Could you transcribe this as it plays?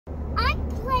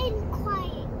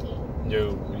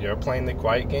You're playing the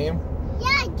quiet game?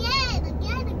 Yeah, again.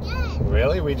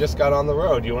 Really? We just got on the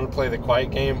road. You want to play the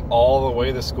quiet game all the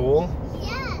way to school?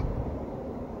 Yeah.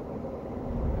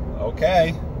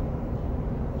 Okay.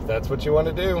 If that's what you want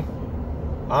to do.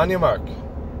 On your mark.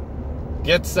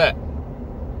 Get set.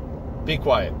 Be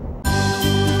quiet.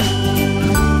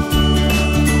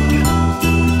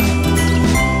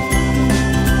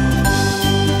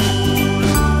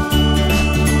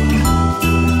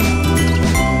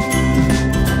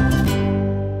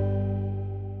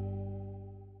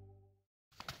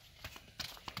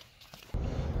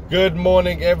 Good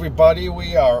morning, everybody.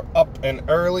 We are up and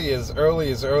early as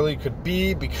early could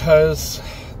be, because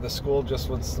the school just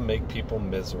wants to make people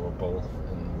miserable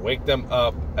and wake them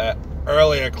up at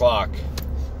early o'clock.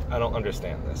 I don't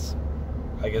understand this.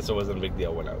 I guess it wasn't a big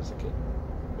deal when I was a kid,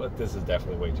 but this is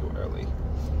definitely way too early.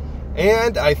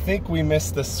 And I think we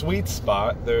missed the sweet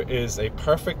spot. There is a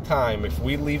perfect time if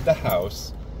we leave the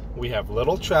house. We have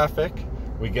little traffic.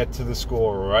 We get to the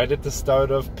school right at the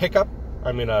start of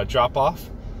drop off.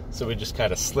 So we just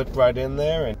kind of slip right in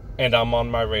there, and I'm on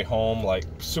my way home like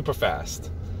super fast.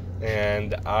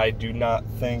 And I do not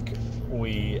think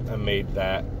we made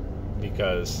that,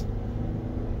 because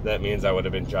that means I would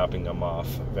have been dropping them off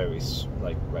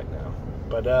right now.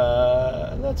 But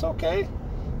that's okay.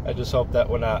 I just hope that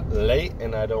we're not late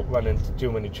and I don't run into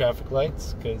too many traffic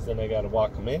lights, because then I gotta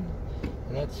walk them in,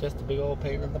 and that's just a big old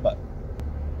pain in the butt.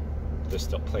 They're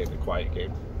still playing the quiet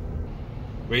game.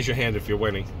 Raise your hand if you're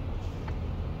winning.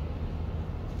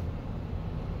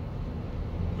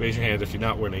 Raise your hand if you're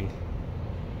not winning.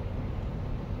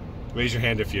 Raise your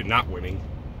hand if you're not winning.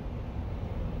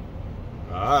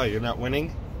 Ah, you're not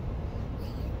winning?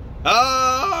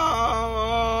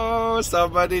 Oh,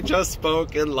 somebody just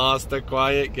spoke and lost a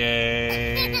quiet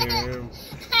game.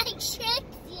 I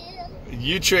tricked you.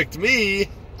 You tricked me?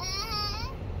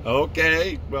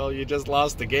 Okay, well, you just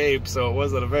lost the game, so it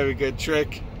wasn't a very good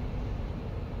trick.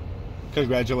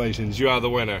 Congratulations, you are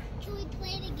the winner. Can we play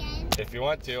it again? If you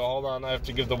want to, hold on, I have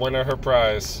to give the winner her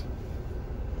prize.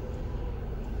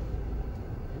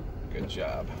 Good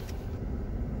job.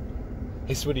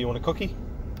 Hey, sweetie, you want a cookie?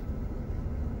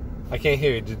 I can't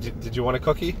hear you. Did you want a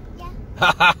cookie? Yeah.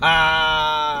 Ha ha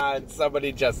ha!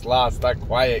 Somebody just lost a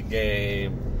quiet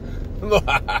game. Let's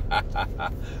play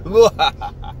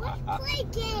a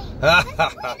game. Let's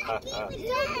play a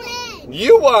game.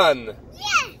 You won!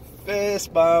 Yes.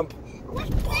 Fist bump. Let's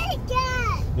play again.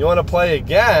 You want to play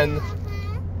again?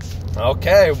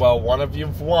 Okay, well, one of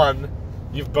you've won.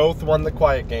 You've both won the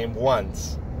quiet game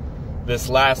once. This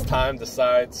last time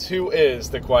decides who is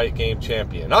the quiet game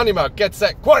champion. On your mark, get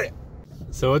set, quiet!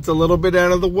 So it's a little bit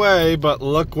out of the way, but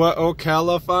look what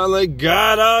OCALA finally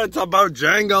got. It's a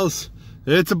Bojangles.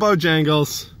 It's a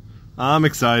Bojangles. I'm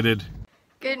excited.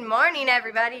 Good morning,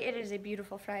 everybody. It is a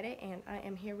beautiful Friday, and I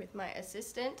am here with my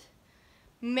assistant,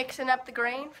 mixing up the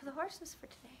grain for the horses for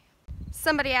today.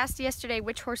 Somebody asked yesterday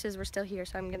which horses were still here,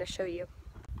 so I'm going to show you.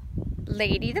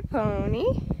 Lady the Pony,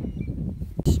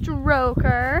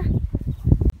 Stroker,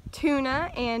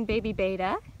 Tuna and Baby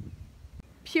Beta,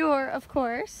 Pure, of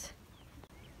course,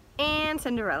 and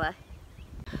Cinderella.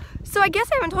 So I guess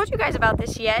I haven't told you guys about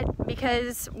this yet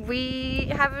because we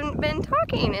haven't been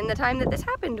talking in the time that this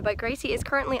happened, but Gracie is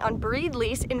currently on breed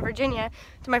lease in Virginia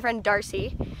to my friend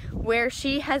Darcy, where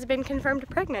she has been confirmed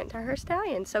pregnant to her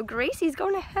stallion. So Gracie's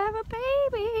going to have a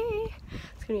baby.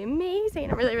 It's going to be amazing.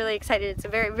 I'm really, really excited. It's a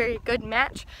very, very good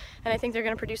match, and I think they're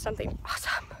going to produce something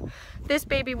awesome. This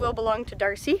baby will belong to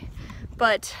Darcy,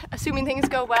 but assuming things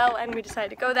go well and we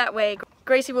decide to go that way,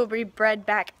 Gracie will be bred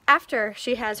back after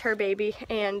she has her baby,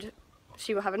 and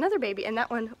she will have another baby, and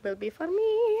that one will be for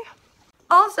me.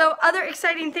 Also, other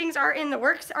exciting things are in the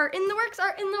works,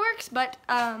 but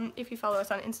if you follow us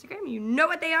on Instagram, you know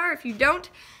what they are. If you don't,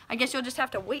 I guess you'll just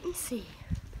have to wait and see.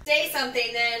 Say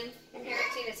something then.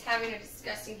 Parenting is having a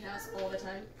disgusting house all the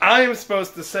time. I am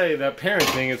supposed to say that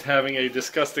parenting is having a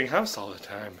disgusting house all the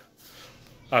time.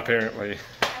 Apparently.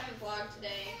 I haven't vlogged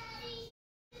today.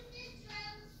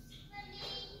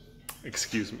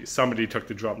 Excuse me, somebody took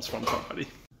the drums from somebody.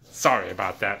 Sorry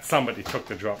about that. Somebody took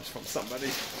the drums from somebody.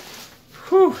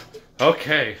 Whew.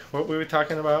 Okay, what were we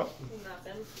talking about?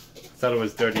 Nothing. Thought it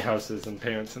was dirty houses and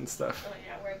parents and stuff. Oh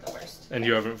yeah, we're the worst. And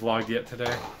you haven't vlogged yet today?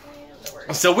 Yeah, the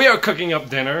worst. So we are cooking up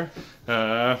dinner.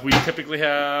 We typically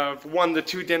have 1 to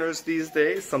 2 dinners these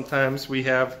days. Sometimes we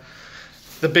have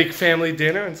the big family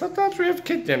dinner, and sometimes we have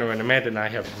kid dinner. And Amanda and I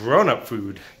have grown-up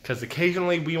food, because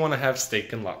occasionally we want to have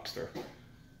steak and lobster.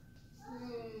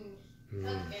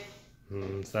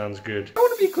 Sounds good. I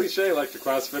want to be cliche like the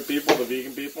CrossFit people, the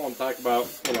vegan people, and talk about,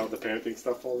 you know, the parenting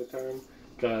stuff all the time.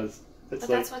 Because But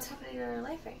that's what's happening in our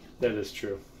life right now. That is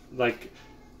true. Like,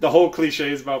 the whole cliche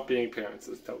is about being parents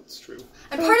is totes true.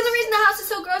 And part of the reason the house is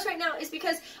so gross right now is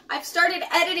because I've started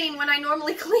editing when I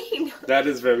normally clean. That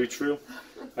is very true.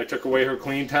 I took away her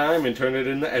clean time and turned it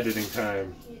into editing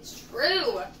time. It's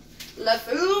true. La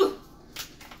fou.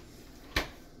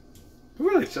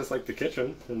 Really, it's just like the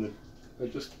kitchen and I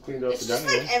just cleaned out the dining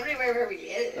room. It's just like everywhere where we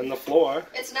live. And the floor.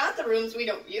 It's not the rooms we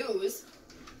don't use.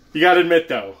 You gotta admit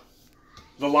though,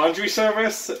 the laundry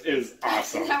service is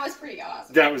awesome. That was pretty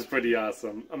awesome. That was pretty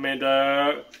awesome.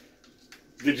 Amanda,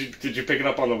 did you pick it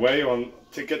up on the way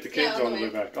to get the kids or on the way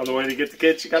back? On the way to get the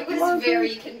kids, you got the laundry? It was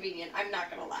very convenient, I'm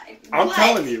not gonna lie. I'm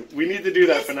telling you, we need to do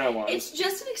that from now on. It's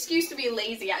just an excuse to be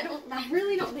lazy. I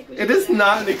really don't think we should. It is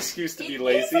not an excuse to be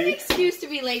lazy. It is an excuse to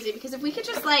be lazy because if we could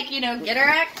just get our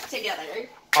act together.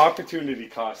 Opportunity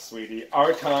cost, sweetie.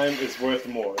 Our time is worth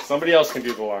more. Somebody else can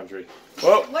do the laundry.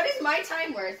 Well, what is my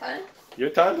time worth, huh? Your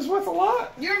time is worth a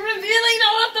lot. You're revealing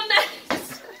all of the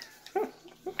mess.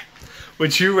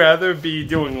 Would you rather be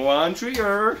doing laundry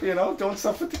or, doing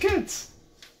stuff with the kids?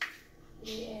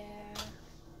 Yeah.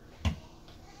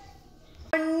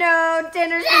 Oh no,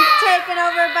 dinner's been taken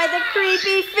over by the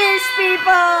creepy fish people.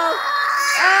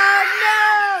 Oh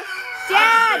no!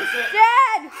 Dad!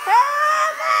 Dad!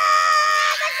 Help!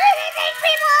 The creepy fish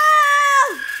people!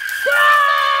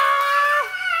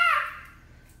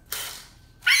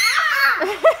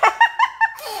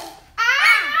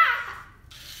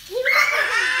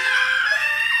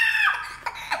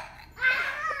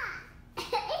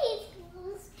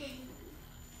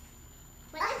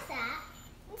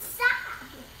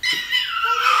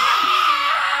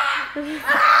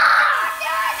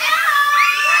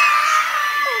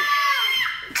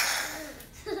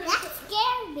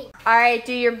 Alright,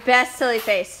 do your best silly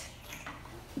face.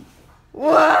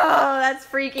 Whoa, that's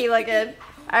freaky looking.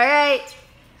 Alright.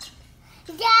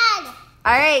 Dad!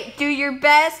 Alright, do your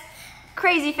best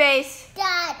crazy face.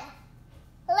 Dad!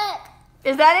 Look!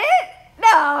 Is that it?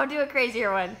 No, do a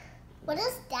crazier one. What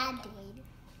is Dad doing?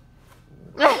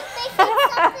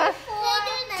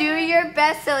 Do your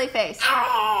best silly face.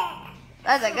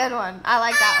 That's a good one. I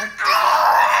like that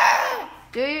one.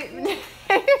 Do your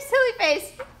silly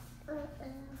face.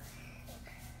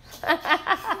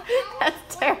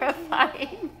 That's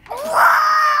terrifying.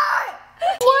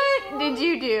 What did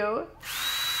you do?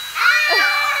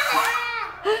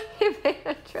 You made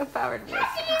a true-powered voice.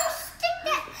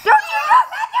 Don't you do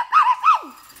Matthew Connerton!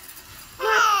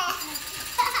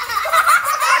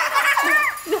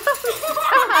 No,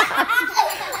 stop.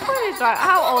 What is wrong?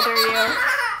 How old are you?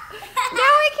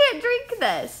 Now I can't drink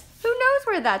this. Who knows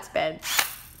where that's been?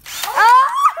 Oh!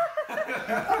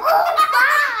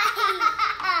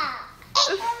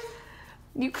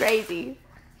 You crazy.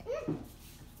 Dad,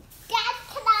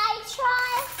 can I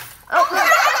try? Oh.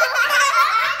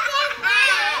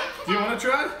 Do you want to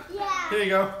try? Yeah. Here you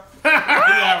go.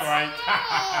 Yeah, right.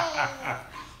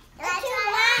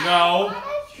 No.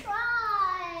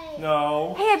 Try.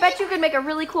 No. Hey, I bet you could make a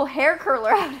really cool hair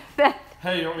curler out of that.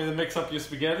 Hey, you want me to mix up your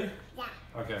spaghetti? Yeah.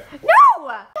 Okay. No!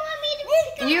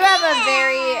 You have a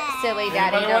very silly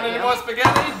daddy, Anybody want don't any you? more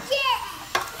spaghetti?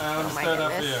 Yeah. Let me my start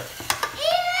up goodness. here.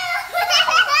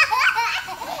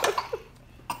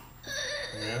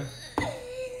 Yeah.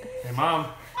 Hey, Mom.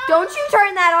 Don't you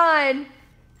turn that on.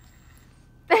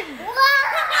 Turn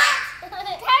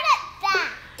it back.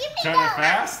 Give me Turn it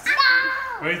fast? No.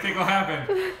 What do you think will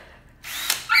happen?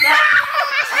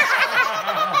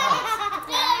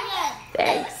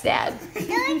 Thanks, Dad. Do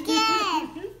it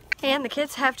again. And the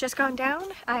kids have just gone down.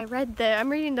 I'm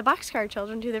reading the Boxcar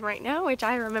Children to them right now, which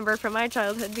I remember from my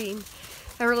childhood being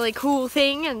a really cool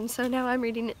thing, and so now I'm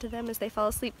reading it to them as they fall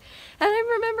asleep. And I'm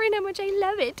remembering how much I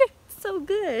love it. So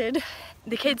good.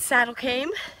 The kids' saddle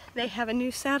came. They have a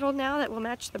new saddle now that will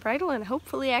match the bridle and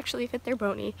hopefully actually fit their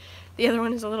pony. The other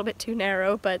one is a little bit too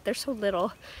narrow, but they're so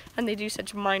little and they do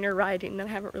such minor riding that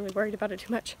I haven't really worried about it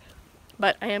too much.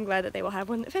 But I am glad that they will have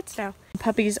one that fits now.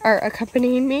 Puppies are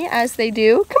accompanying me as they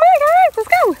do. Come on, guys, let's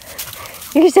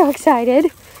go. You're so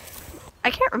excited. I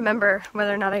can't remember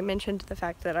whether or not I mentioned the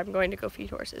fact that I'm going to go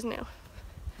feed horses now.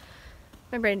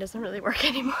 My brain doesn't really work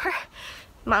anymore.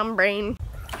 Mom brain.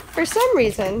 For some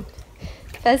reason,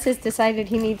 Fez has decided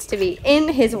he needs to be in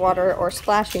his water or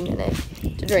splashing in it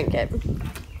to drink it.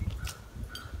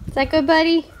 Is that good,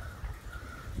 buddy?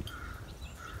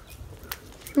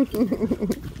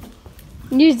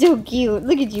 You're so cute.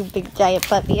 Look at you, big giant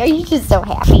puppy. Are you just so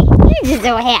happy? You're just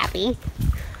so happy.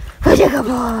 Who's a good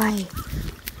boy?